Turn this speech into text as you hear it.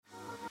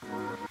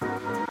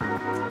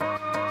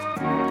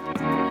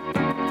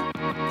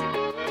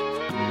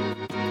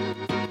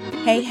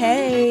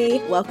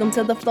Hey, welcome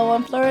to the Flow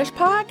and Flourish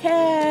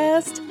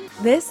podcast.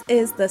 This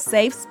is the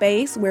safe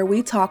space where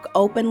we talk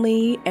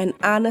openly and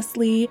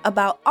honestly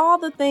about all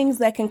the things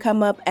that can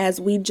come up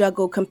as we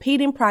juggle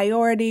competing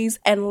priorities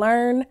and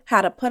learn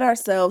how to put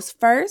ourselves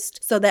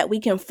first so that we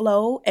can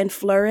flow and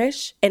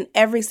flourish in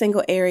every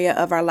single area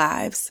of our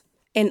lives.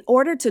 In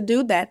order to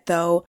do that,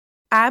 though,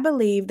 I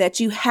believe that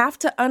you have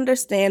to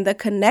understand the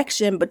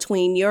connection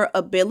between your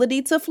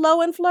ability to flow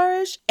and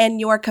flourish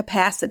and your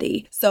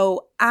capacity.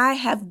 So I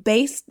have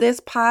based this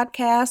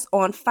podcast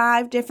on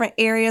 5 different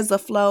areas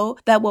of flow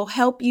that will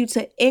help you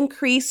to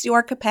increase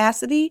your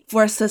capacity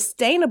for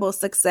sustainable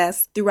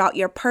success throughout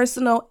your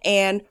personal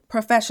and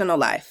professional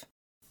life.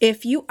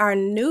 If you are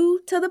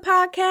new to the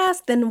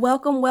podcast, then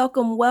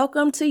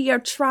welcome to your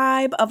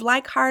tribe of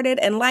like-hearted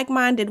and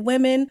like-minded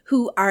women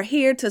who are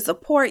here to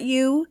support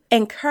you,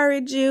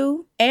 encourage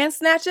you, and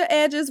snatch your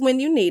edges when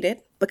you need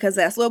it, because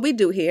that's what we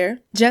do here.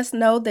 Just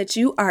know that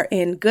you are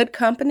in good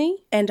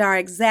company and are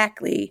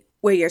exactly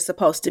where you're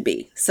supposed to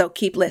be. So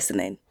keep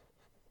listening.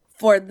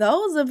 For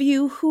those of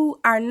you who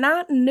are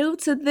not new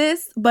to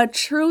this, but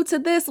true to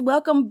this,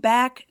 welcome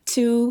back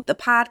to the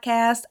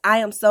podcast. I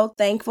am so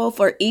thankful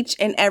for each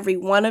and every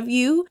one of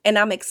you, and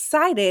I'm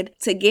excited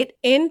to get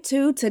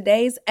into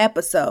today's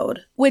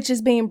episode, which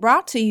is being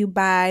brought to you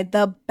by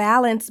the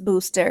Balance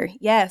Booster.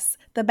 Yes,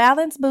 the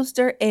Balance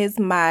Booster is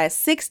my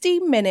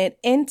 60-minute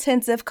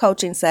intensive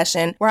coaching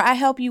session where I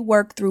help you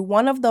work through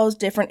one of those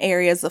different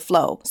areas of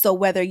flow. So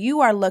whether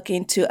you are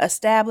looking to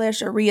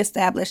establish or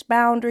reestablish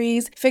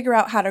boundaries, figure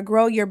out how to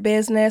grow your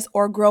business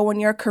or grow in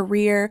your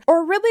career,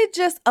 or really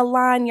just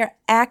align your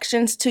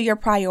actions to your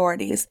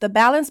priorities, the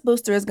Balance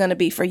Booster is going to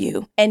be for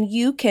you. And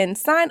you can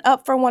sign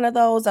up for one of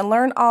those and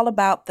learn all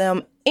about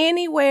them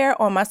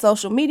anywhere on my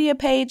social media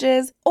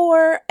pages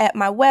or at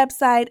my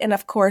website, and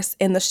of course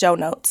in the show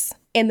notes.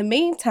 In the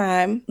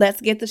meantime, let's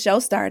get the show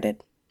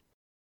started.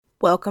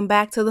 Welcome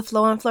back to the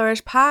Flow and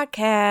Flourish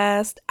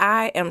podcast.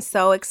 I am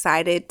so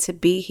excited to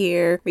be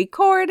here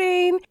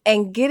recording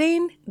and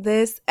getting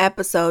this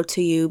episode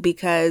to you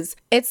because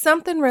it's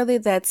something really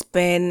that's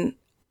been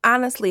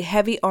honestly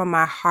heavy on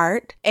my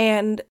heart.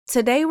 And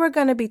today we're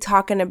going to be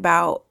talking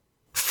about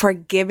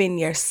forgiving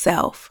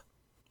yourself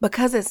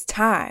because it's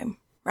time,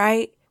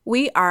 right?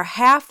 We are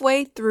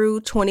halfway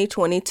through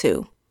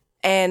 2022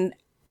 and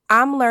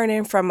I'm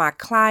learning from my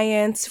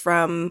clients,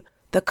 from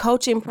the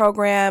coaching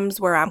programs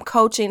where I'm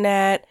coaching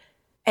at,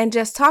 and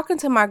just talking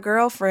to my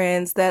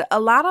girlfriends that a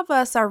lot of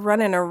us are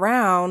running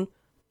around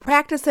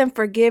practicing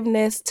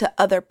forgiveness to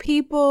other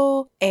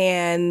people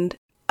and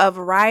a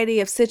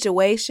variety of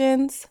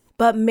situations,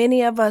 but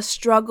many of us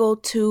struggle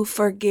to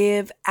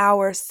forgive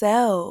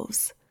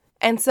ourselves.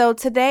 And so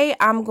today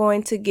I'm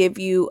going to give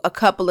you a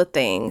couple of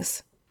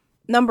things.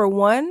 Number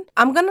 1,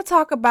 I'm going to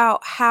talk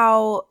about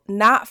how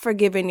not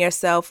forgiving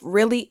yourself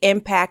really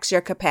impacts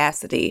your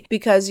capacity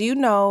because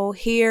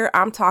here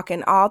I'm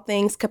talking all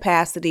things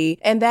capacity,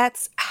 and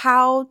that's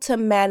how to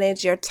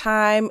manage your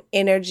time,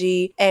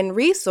 energy, and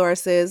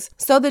resources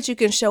so that you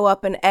can show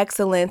up in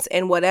excellence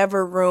in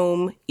whatever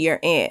room you're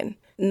in.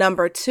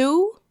 Number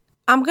 2,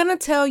 I'm going to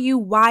tell you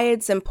why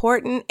it's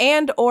important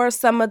and or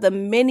some of the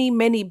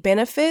many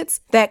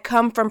benefits that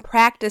come from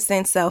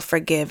practicing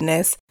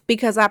self-forgiveness,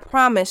 because I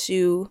promise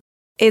you,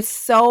 it's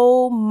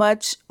so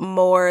much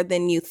more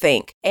than you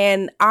think.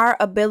 And our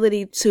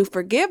ability to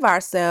forgive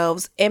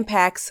ourselves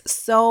impacts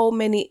so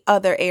many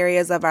other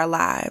areas of our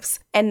lives.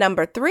 And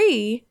number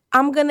 3,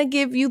 I'm going to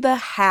give you the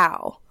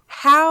how.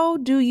 How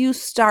do you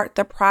start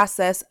the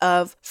process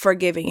of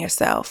forgiving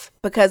yourself?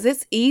 Because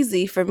it's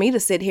easy for me to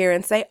sit here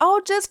and say,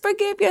 oh, just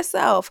forgive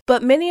yourself.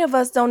 But many of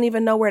us don't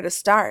even know where to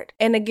start.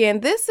 And again,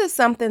 this is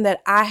something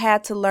that I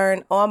had to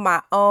learn on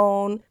my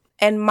own.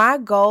 And my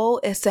goal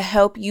is to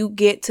help you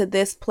get to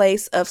this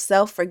place of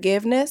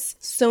self-forgiveness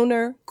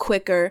sooner,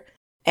 quicker,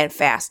 and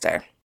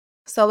faster.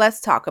 So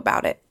let's talk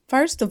about it.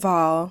 First of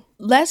all,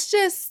 let's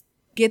just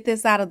get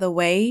this out of the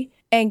way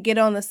and get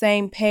on the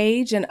same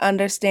page and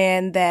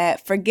understand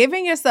that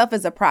forgiving yourself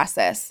is a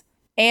process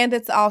and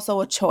it's also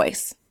a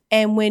choice.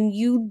 And when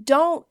you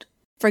don't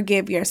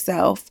forgive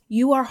yourself,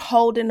 you are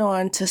holding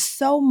on to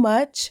so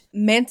much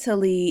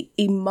mentally,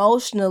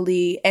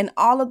 emotionally, and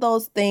all of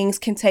those things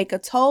can take a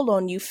toll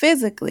on you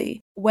physically.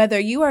 Whether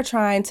you are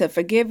trying to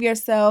forgive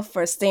yourself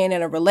for staying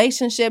in a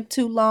relationship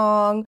too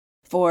long,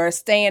 for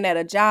staying at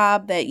a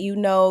job that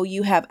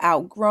you have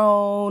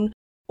outgrown,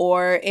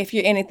 or if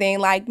you're anything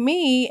like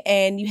me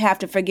and you have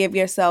to forgive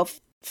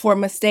yourself for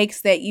mistakes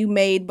that you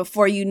made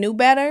before you knew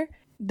better,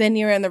 then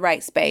you're in the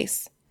right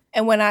space.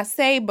 And when I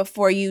say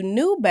before you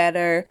knew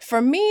better, for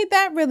me,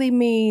 that really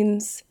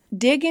means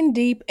digging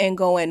deep and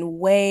going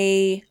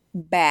way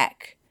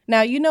back.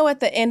 Now, at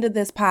the end of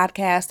this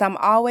podcast, I'm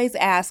always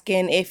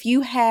asking if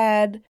you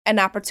had an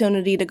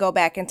opportunity to go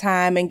back in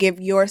time and give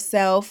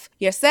yourself,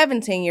 your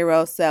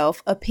 17-year-old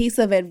self, a piece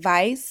of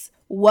advice,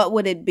 what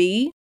would it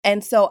be?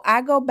 And so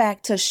I go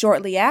back to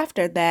shortly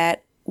after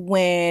that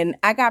when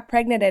I got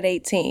pregnant at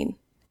 18.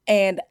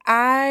 And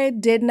I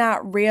did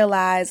not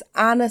realize,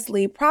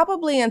 honestly,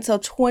 probably until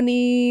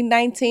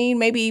 2019,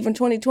 maybe even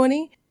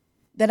 2020,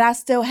 that I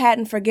still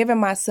hadn't forgiven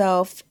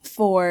myself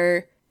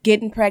for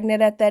getting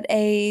pregnant at that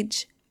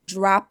age,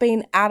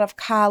 dropping out of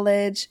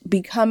college,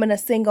 becoming a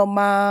single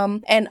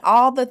mom, and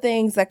all the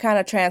things that kind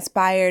of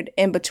transpired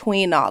in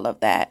between all of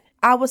that.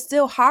 I was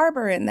still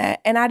harboring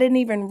that, and I didn't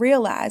even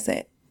realize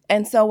it.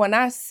 And so when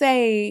I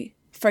say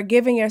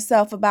forgiving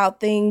yourself about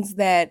things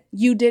that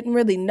you didn't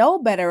really know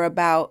better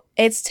about,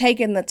 it's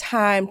taking the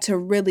time to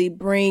really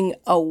bring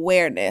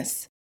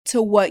awareness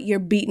to what you're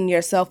beating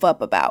yourself up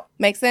about.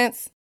 Make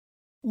sense?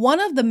 One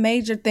of the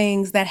major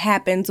things that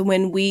happens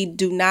when we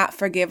do not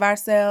forgive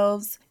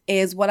ourselves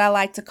is what I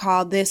like to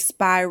call this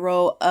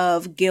spiral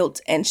of guilt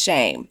and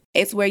shame.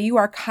 It's where you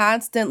are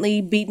constantly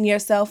beating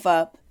yourself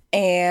up,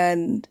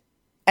 and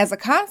as a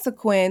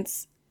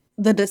consequence,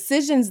 the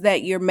decisions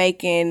that you're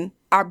making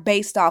are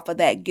based off of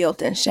that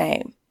guilt and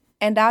shame.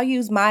 And I'll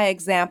use my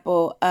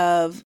example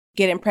of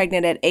getting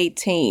pregnant at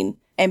 18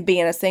 and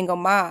being a single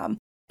mom.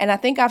 And I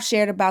think I've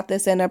shared about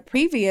this in a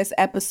previous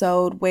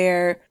episode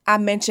where I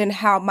mentioned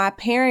how my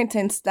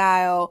parenting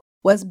style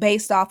was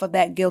based off of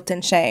that guilt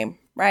and shame,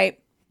 right?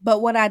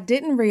 But what I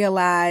didn't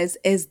realize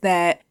is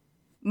that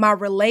my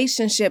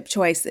relationship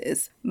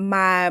choices,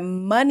 my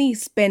money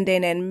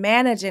spending and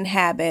managing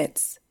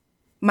habits,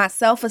 my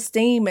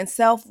self-esteem and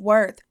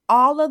self-worth,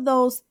 all of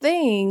those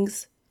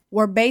things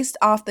were based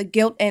off the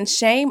guilt and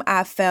shame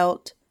I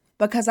felt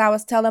because I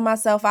was telling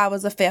myself I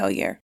was a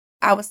failure.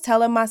 I was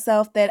telling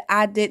myself that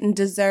I didn't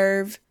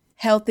deserve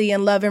healthy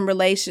and loving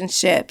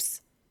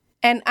relationships.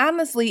 And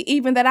honestly,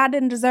 even that I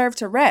didn't deserve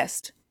to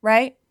rest,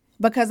 right?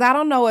 Because I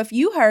don't know if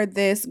you heard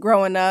this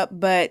growing up,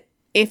 but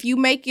if you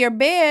make your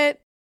bed,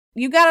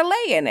 you gotta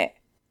lay in it.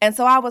 And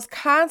so I was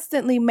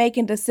constantly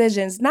making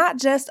decisions, not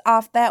just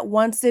off that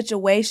one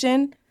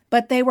situation,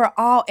 but they were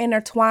all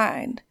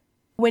intertwined.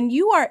 When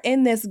you are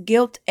in this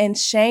guilt and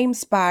shame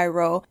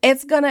spiral,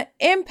 it's going to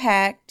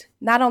impact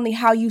not only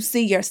how you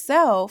see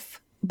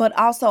yourself, but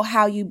also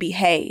how you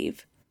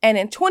behave. And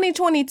in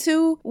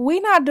 2022,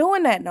 we're not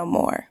doing that no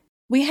more.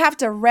 We have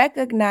to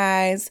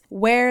recognize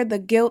where the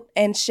guilt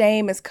and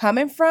shame is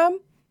coming from.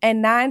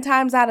 And 9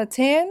 times out of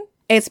 10,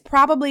 it's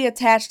probably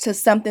attached to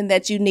something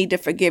that you need to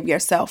forgive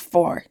yourself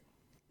for.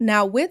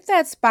 Now, with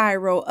that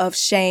spiral of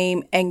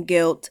shame and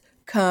guilt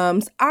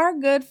comes our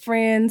good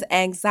friends,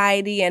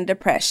 anxiety and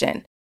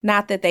depression.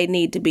 Not that they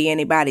need to be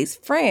anybody's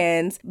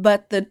friends,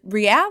 but the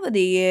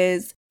reality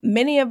is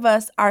many of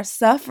us are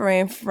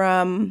suffering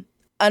from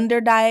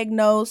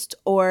underdiagnosed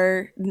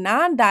or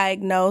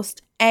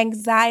non-diagnosed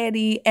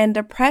anxiety and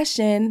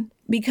depression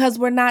because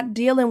we're not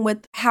dealing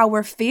with how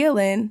we're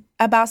feeling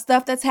about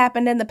stuff that's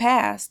happened in the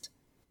past.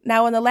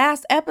 Now, in the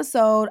last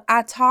episode,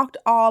 I talked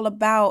all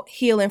about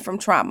healing from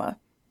trauma.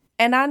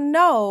 And I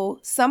know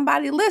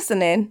somebody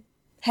listening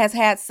has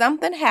had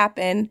something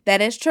happen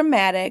that is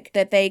traumatic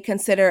that they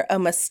consider a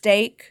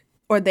mistake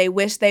or they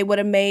wish they would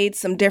have made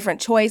some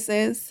different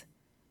choices.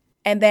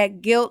 And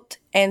that guilt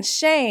and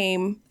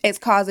shame is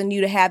causing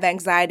you to have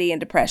anxiety and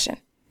depression.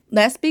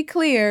 Let's be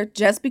clear,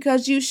 just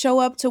because you show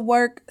up to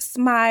work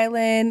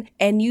smiling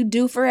and you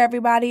do for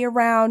everybody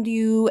around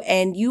you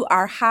and you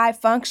are high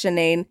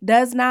functioning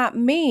does not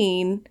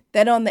mean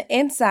that on the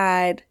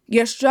inside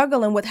you're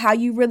struggling with how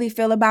you really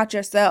feel about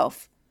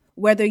yourself,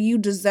 whether you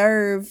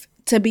deserve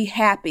to be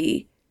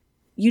happy,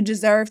 you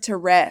deserve to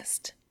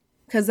rest,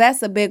 because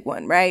that's a big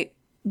one, right?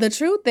 The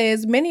truth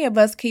is, many of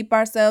us keep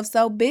ourselves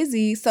so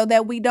busy so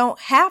that we don't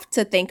have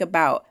to think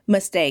about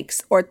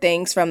mistakes or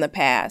things from the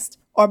past,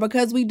 or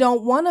because we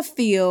don't want to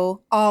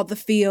feel all the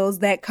feels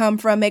that come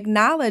from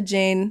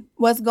acknowledging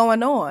what's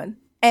going on.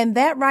 And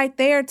that right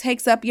there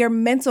takes up your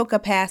mental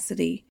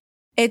capacity.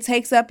 It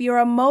takes up your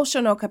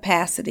emotional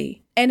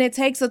capacity. And it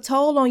takes a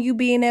toll on you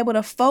being able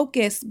to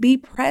focus, be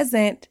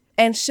present,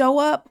 and show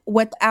up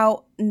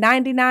without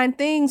 99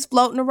 things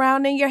floating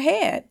around in your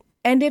head.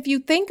 And if you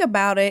think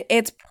about it,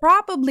 it's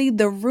probably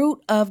the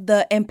root of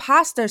the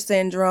imposter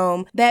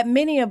syndrome that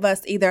many of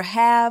us either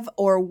have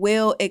or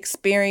will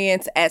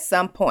experience at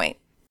some point.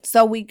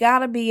 So we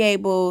gotta be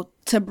able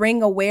to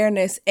bring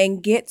awareness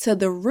and get to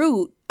the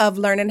root of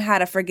learning how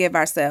to forgive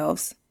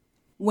ourselves.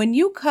 When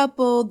you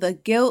couple the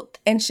guilt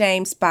and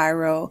shame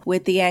spiral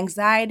with the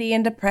anxiety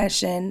and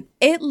depression,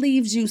 it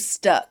leaves you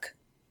stuck.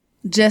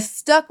 Just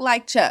stuck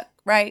like Chuck,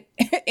 right?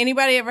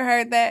 Anybody ever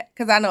heard that?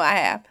 Because I know I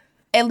have.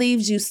 It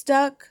leaves you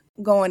stuck,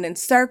 going in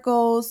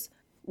circles,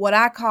 what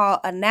I call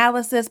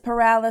analysis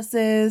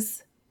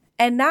paralysis,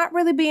 and not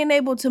really being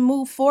able to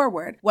move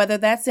forward, whether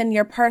that's in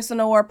your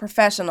personal or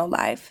professional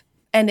life.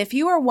 And if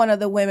you are one of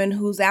the women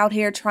who's out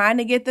here trying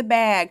to get the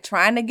bag,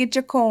 trying to get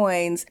your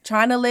coins,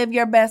 trying to live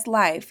your best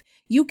life,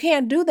 you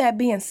can't do that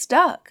being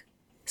stuck.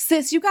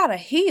 Sis, you gotta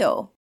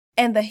heal.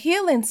 And the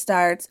healing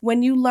starts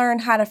when you learn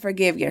how to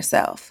forgive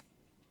yourself.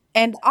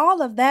 And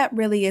all of that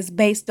really is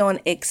based on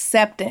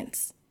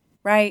acceptance,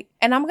 right?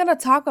 And I'm going to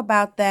talk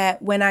about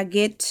that when I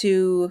get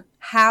to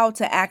how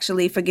to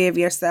actually forgive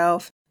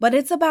yourself. But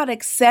it's about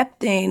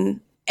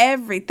accepting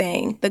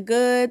everything, the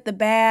good, the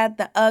bad,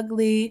 the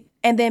ugly,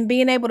 and then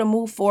being able to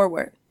move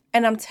forward.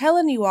 And I'm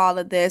telling you all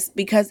of this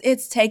because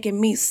it's taken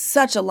me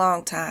such a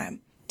long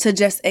time to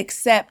just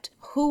accept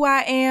who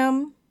I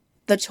am,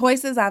 the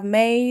choices I've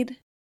made,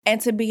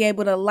 and to be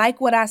able to like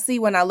what I see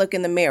when I look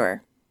in the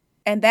mirror.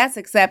 And that's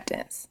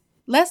acceptance.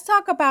 Let's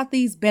talk about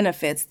these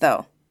benefits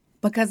though,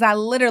 because I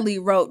literally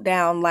wrote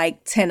down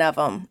like 10 of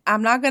them.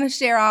 I'm not going to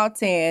share all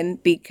 10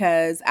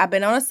 because I've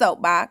been on a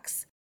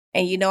soapbox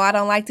and you know I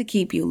don't like to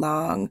keep you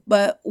long.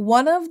 But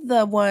one of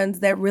the ones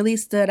that really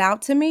stood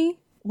out to me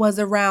was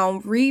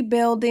around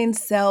rebuilding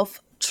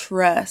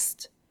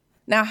self-trust.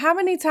 Now, how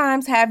many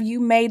times have you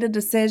made a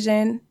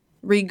decision,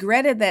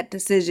 regretted that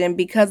decision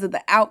because of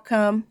the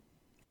outcome,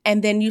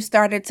 and then you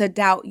started to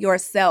doubt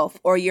yourself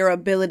or your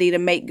ability to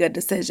make good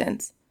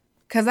decisions?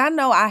 Because I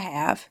know I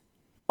have.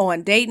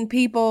 On dating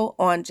people,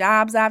 on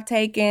jobs I've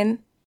taken,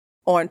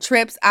 on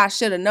trips I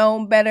should have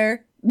known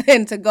better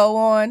than to go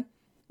on.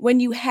 When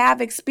you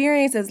have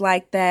experiences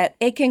like that,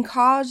 it can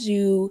cause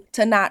you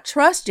to not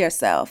trust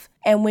yourself.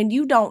 And when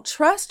you don't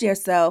trust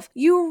yourself,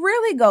 you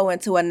really go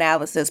into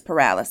analysis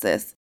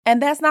paralysis. And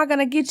that's not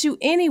going to get you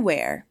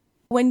anywhere.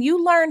 When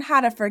you learn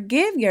how to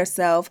forgive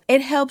yourself,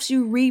 it helps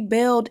you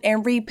rebuild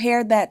and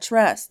repair that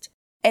trust.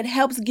 It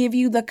helps give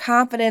you the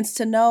confidence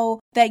to know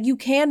that you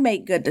can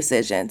make good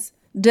decisions,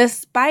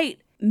 despite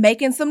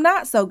making some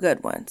not so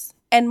good ones.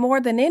 And more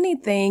than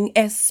anything,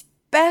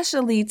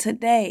 especially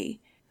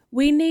today,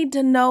 we need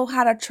to know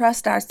how to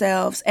trust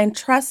ourselves and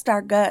trust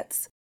our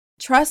guts,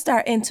 trust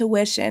our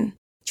intuition,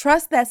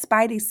 trust that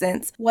spidey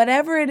sense,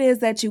 whatever it is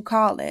that you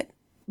call it,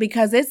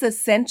 because it's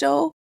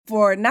essential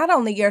for not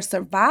only your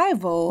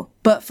survival,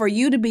 but for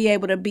you to be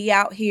able to be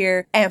out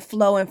here and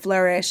flow and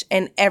flourish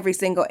in every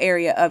single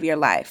area of your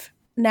life.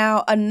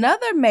 Now,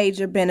 another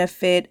major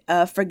benefit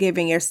of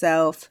forgiving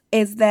yourself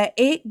is that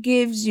it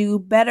gives you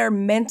better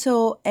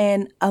mental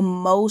and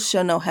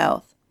emotional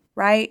health,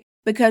 right?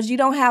 Because you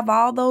don't have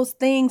all those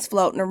things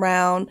floating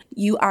around.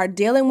 You are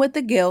dealing with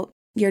the guilt.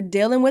 You're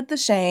dealing with the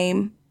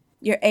shame.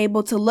 You're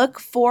able to look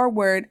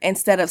forward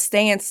instead of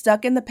staying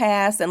stuck in the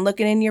past and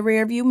looking in your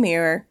rearview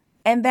mirror.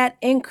 And that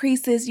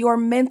increases your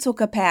mental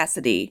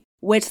capacity,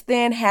 which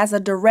then has a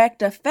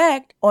direct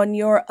effect on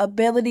your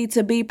ability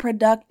to be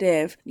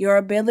productive, your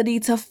ability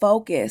to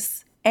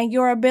focus, and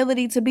your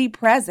ability to be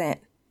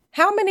present.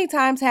 How many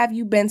times have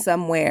you been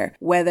somewhere,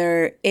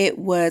 whether it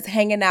was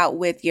hanging out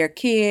with your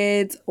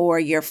kids or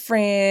your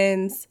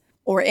friends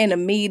or in a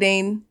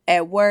meeting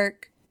at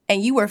work,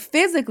 and you were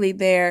physically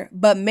there,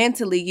 but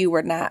mentally you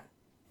were not?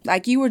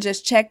 Like you were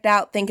just checked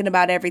out thinking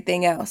about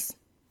everything else.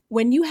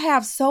 When you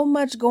have so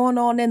much going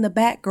on in the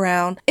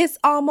background, it's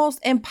almost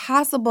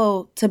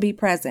impossible to be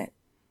present.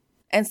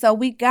 And so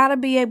we got to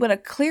be able to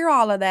clear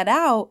all of that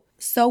out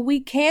so we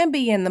can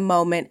be in the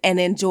moment and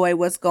enjoy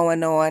what's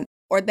going on,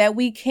 or that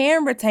we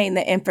can retain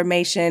the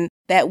information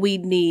that we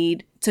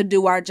need to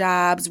do our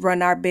jobs,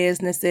 run our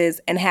businesses,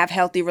 and have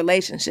healthy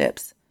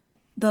relationships.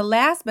 The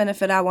last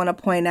benefit I want to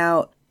point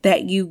out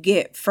that you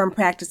get from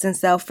practicing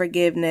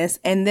self-forgiveness,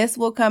 and this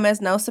will come as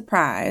no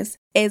surprise,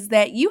 is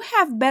that you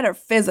have better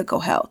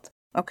physical health,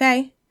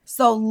 okay?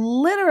 So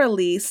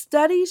literally,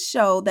 studies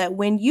show that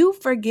when you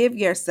forgive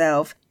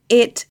yourself,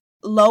 it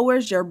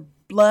lowers your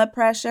blood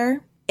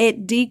pressure,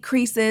 it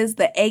decreases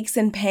the aches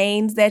and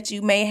pains that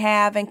you may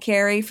have and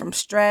carry from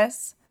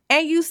stress,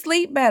 and you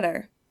sleep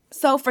better.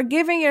 So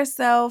forgiving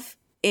yourself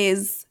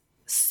is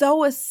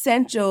so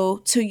essential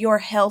to your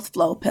health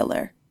flow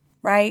pillar,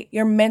 right?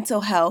 Your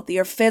mental health,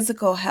 your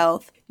physical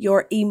health,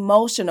 your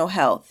emotional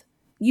health.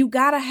 You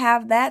got to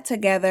have that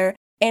together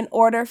in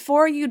order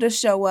for you to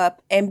show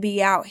up and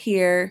be out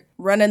here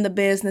running the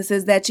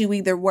businesses that you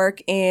either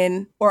work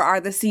in or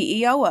are the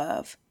CEO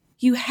of.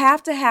 You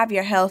have to have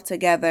your health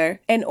together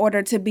in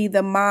order to be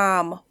the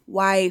mom,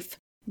 wife,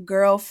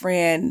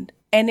 girlfriend,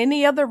 and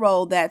any other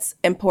role that's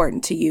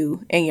important to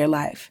you in your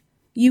life.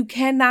 You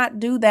cannot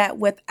do that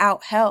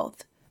without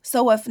health.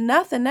 So if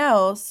nothing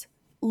else,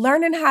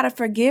 learning how to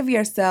forgive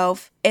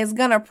yourself is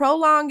going to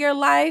prolong your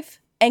life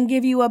and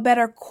give you a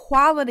better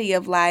quality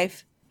of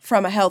life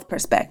from a health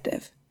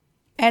perspective.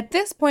 At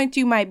this point,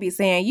 you might be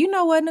saying, you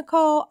know what,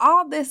 Nicole,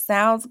 all this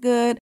sounds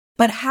good,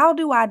 but how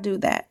do I do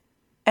that?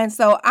 And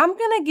so I'm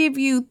going to give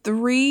you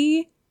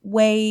 3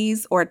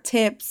 ways or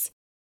tips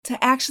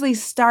to actually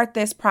start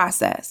this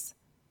process.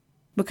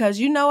 Because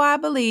you know I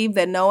believe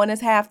that knowing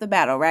is half the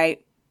battle,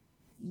 right?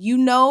 You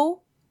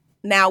know,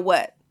 now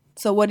what?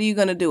 So what are you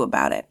going to do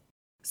about it?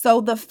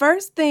 So the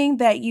first thing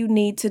that you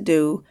need to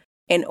do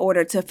in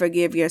order to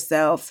forgive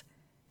yourself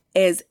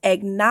is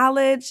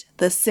acknowledge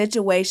the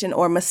situation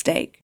or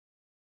mistake.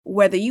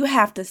 Whether you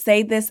have to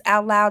say this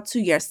out loud to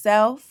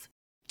yourself,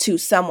 to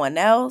someone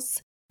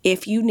else,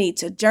 if you need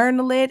to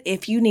journal it,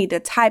 if you need to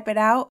type it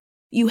out,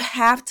 you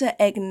have to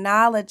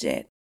acknowledge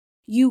it.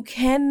 You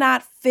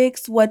cannot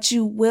fix what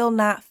you will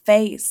not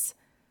face.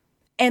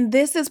 And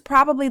this is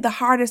probably the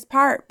hardest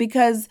part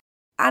because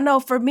I know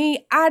for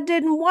me, I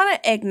didn't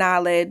want to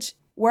acknowledge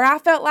where I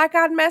felt like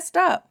I'd messed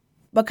up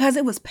because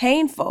it was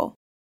painful.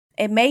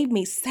 It made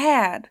me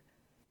sad.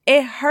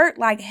 It hurt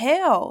like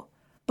hell.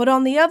 But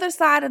on the other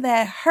side of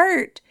that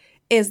hurt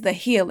is the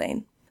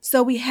healing.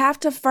 So we have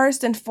to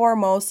first and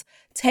foremost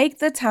take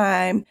the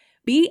time,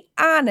 be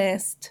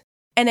honest,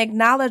 and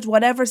acknowledge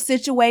whatever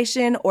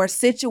situation or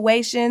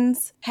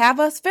situations have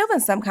us feeling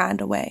some kind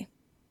of way.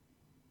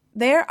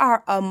 There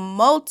are a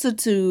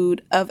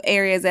multitude of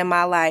areas in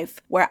my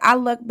life where I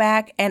look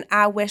back and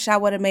I wish I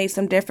would have made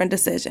some different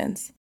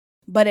decisions.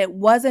 But it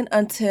wasn't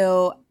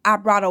until I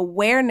brought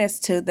awareness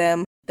to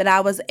them that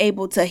I was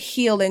able to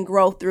heal and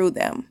grow through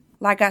them.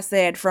 Like I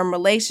said, from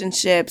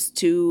relationships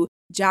to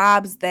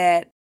jobs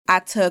that I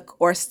took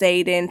or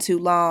stayed in too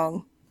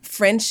long,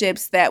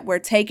 friendships that were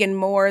taken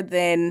more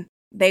than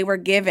they were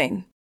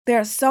giving. There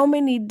are so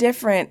many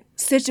different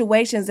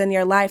situations in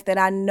your life that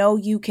I know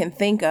you can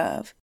think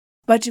of,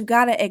 but you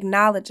got to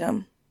acknowledge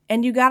them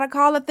and you got to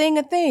call a thing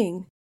a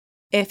thing.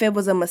 If it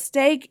was a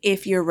mistake,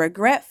 if you're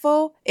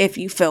regretful, if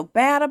you feel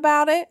bad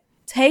about it,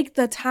 take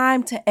the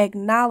time to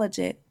acknowledge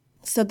it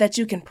so that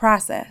you can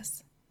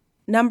process.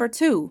 Number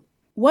 2,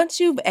 once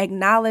you've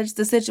acknowledged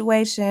the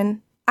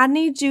situation, I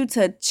need you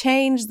to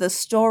change the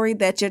story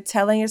that you're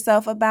telling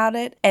yourself about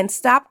it and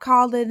stop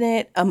calling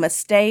it a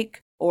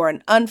mistake or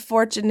an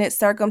unfortunate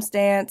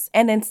circumstance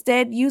and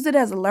instead use it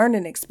as a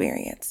learning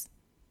experience.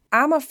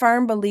 I'm a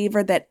firm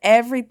believer that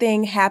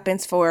everything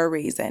happens for a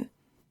reason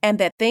and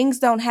that things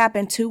don't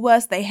happen to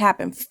us, they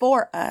happen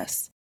for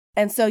us.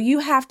 And so you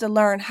have to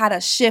learn how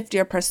to shift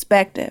your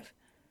perspective.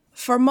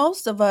 For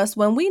most of us,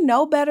 when we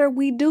know better,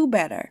 we do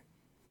better,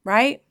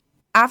 right?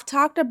 I've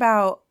talked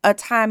about a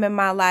time in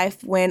my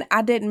life when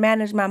I didn't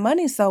manage my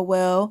money so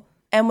well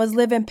and was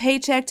living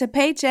paycheck to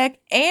paycheck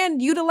and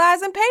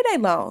utilizing payday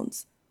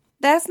loans.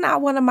 That's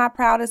not one of my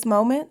proudest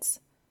moments,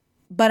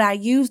 but I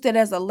used it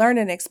as a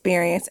learning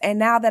experience. And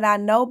now that I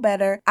know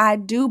better, I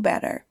do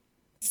better.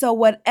 So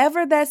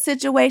whatever that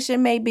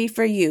situation may be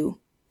for you,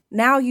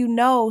 now you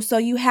know, so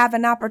you have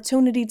an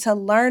opportunity to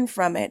learn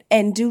from it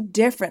and do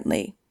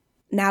differently.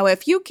 Now,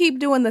 if you keep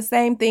doing the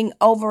same thing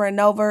over and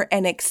over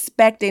and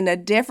expecting a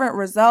different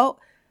result,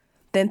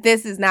 then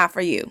this is not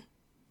for you.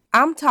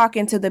 I'm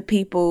talking to the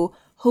people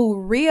who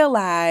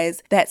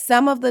realize that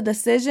some of the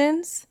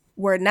decisions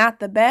were not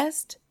the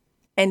best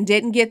and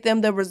didn't get them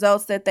the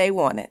results that they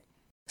wanted.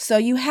 So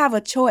you have a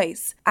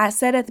choice. I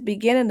said at the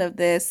beginning of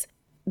this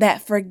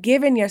that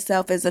forgiving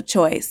yourself is a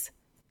choice.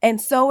 And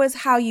so is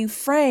how you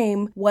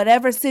frame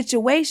whatever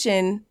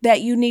situation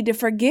that you need to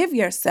forgive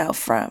yourself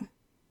from.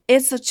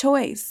 It's a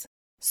choice.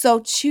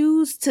 So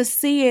choose to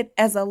see it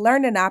as a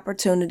learning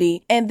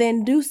opportunity and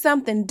then do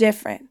something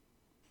different.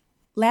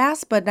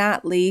 Last but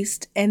not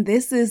least, and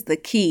this is the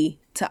key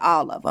to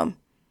all of them,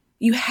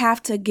 you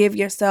have to give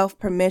yourself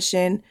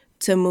permission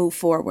to move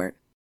forward.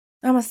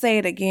 I'm going to say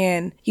it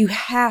again. You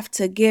have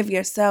to give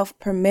yourself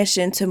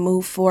permission to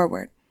move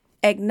forward.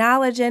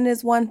 Acknowledging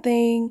is one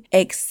thing,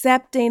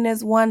 accepting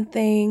is one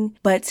thing,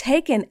 but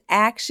taking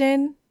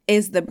action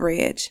is the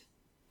bridge.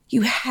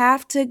 You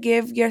have to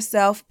give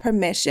yourself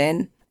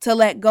permission to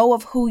let go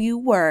of who you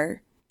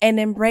were and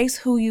embrace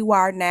who you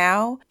are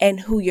now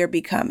and who you're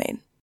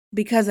becoming.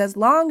 Because as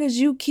long as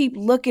you keep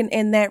looking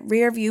in that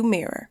rearview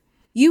mirror,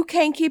 you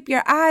can't keep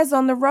your eyes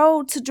on the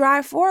road to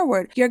drive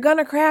forward. You're going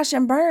to crash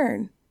and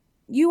burn.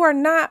 You are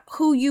not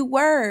who you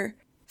were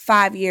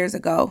 5 years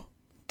ago,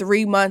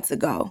 3 months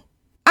ago.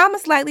 I'm a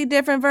slightly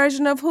different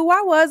version of who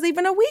I was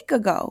even a week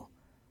ago.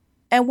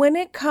 And when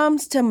it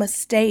comes to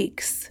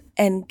mistakes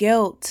and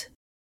guilt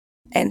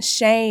and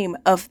shame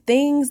of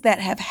things that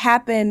have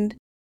happened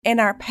in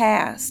our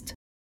past,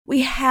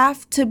 we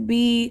have to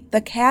be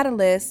the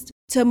catalyst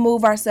to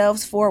move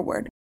ourselves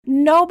forward.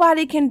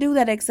 Nobody can do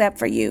that except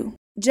for you.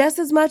 Just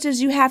as much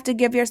as you have to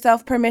give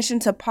yourself permission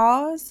to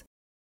pause,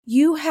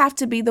 you have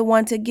to be the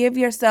one to give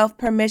yourself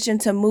permission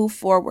to move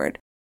forward.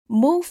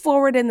 Move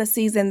forward in the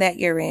season that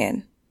you're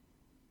in.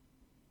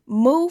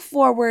 Move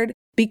forward,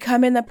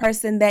 becoming the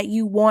person that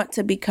you want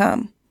to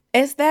become.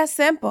 It's that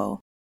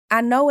simple.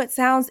 I know it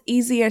sounds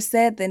easier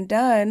said than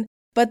done,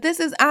 but this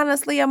is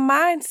honestly a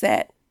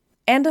mindset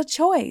and a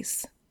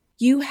choice.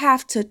 You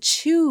have to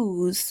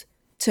choose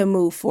to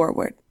move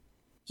forward.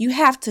 You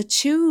have to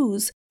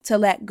choose to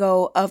let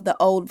go of the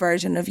old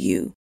version of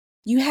you.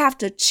 You have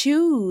to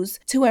choose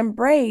to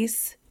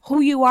embrace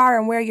who you are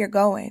and where you're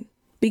going.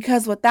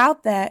 Because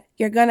without that,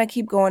 you're going to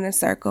keep going in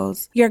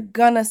circles. You're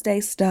going to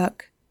stay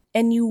stuck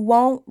and you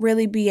won't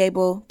really be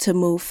able to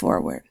move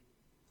forward.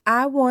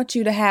 I want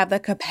you to have the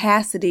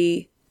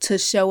capacity to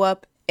show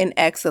up in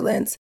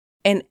excellence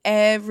in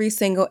every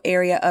single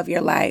area of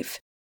your life.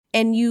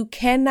 And you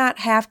cannot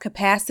have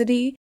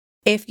capacity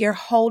if you're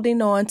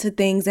holding on to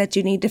things that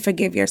you need to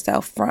forgive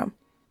yourself from.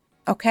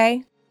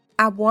 Okay?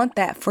 I want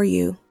that for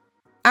you.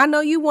 I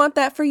know you want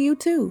that for you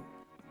too.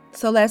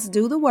 So let's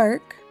do the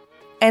work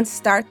and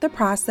start the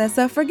process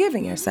of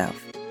forgiving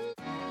yourself.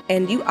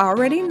 And you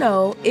already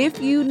know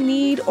if you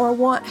need or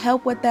want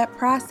help with that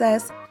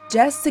process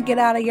just to get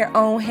out of your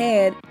own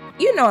head,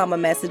 you know I'm a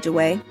message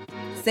away.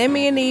 Send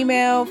me an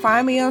email,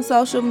 find me on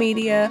social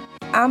media.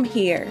 I'm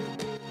here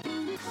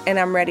and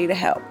I'm ready to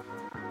help.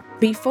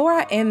 Before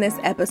I end this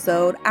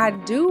episode, I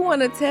do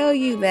want to tell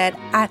you that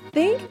I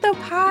think the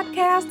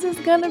podcast is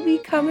going to be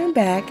coming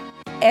back.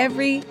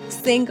 every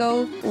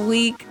single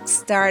week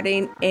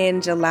starting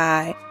in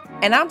July.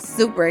 And I'm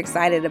super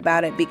excited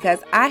about it because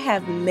I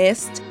have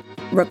missed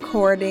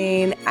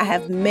recording. I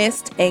have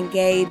missed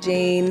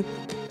engaging.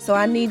 So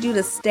I need you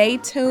to stay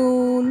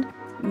tuned.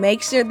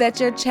 Make sure that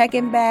you're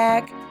checking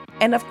back.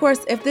 And of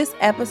course, if this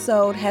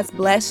episode has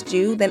blessed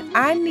you, then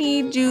I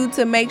need you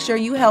to make sure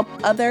you help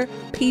other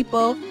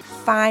people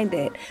find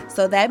it.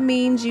 So that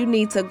means you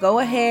need to go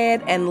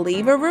ahead and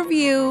leave a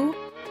review,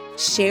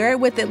 share it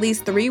with at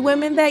least 3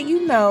 women that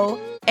you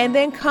know, and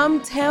then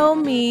come tell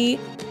me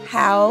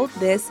how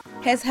this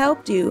has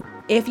helped you.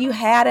 If you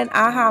had an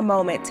aha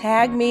moment,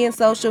 tag me in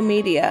social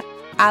media.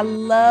 I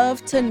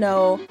love to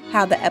know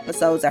how the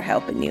episodes are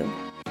helping you.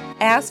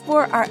 As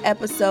for our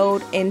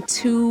episode in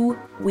 2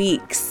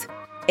 weeks,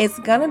 it's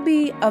gonna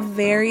be a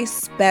very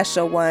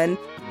special one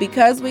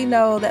because we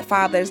know that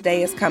Father's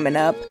Day is coming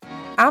up.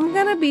 I'm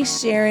gonna be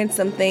sharing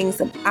some things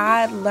that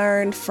I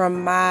learned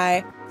from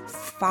my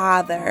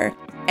father.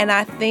 And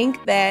I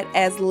think that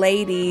as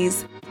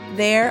ladies,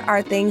 there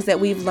are things that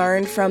we've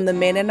learned from the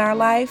men in our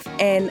life,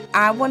 and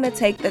I want to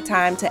take the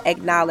time to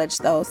acknowledge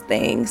those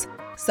things.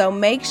 So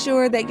make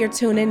sure that you're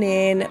tuning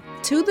in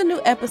to the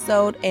new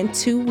episode in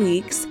 2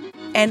 weeks.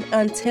 And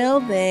until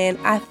then,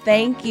 I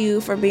thank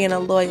you for being a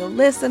loyal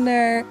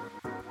listener.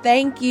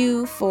 Thank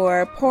you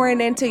for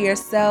pouring into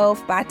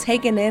yourself by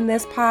taking in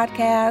this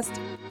podcast.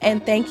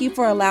 And thank you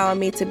for allowing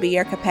me to be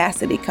your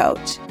capacity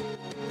coach.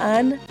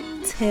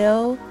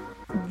 Until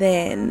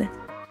then,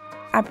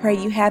 I pray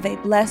you have a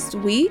blessed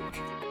week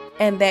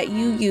and that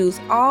you use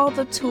all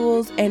the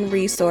tools and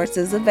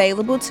resources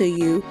available to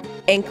you,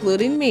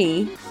 including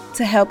me,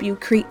 to help you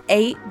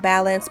create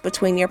balance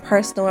between your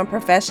personal and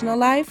professional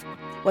life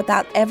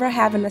without ever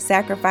having to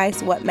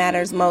sacrifice what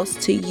matters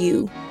most to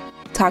you.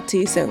 Talk to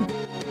you soon.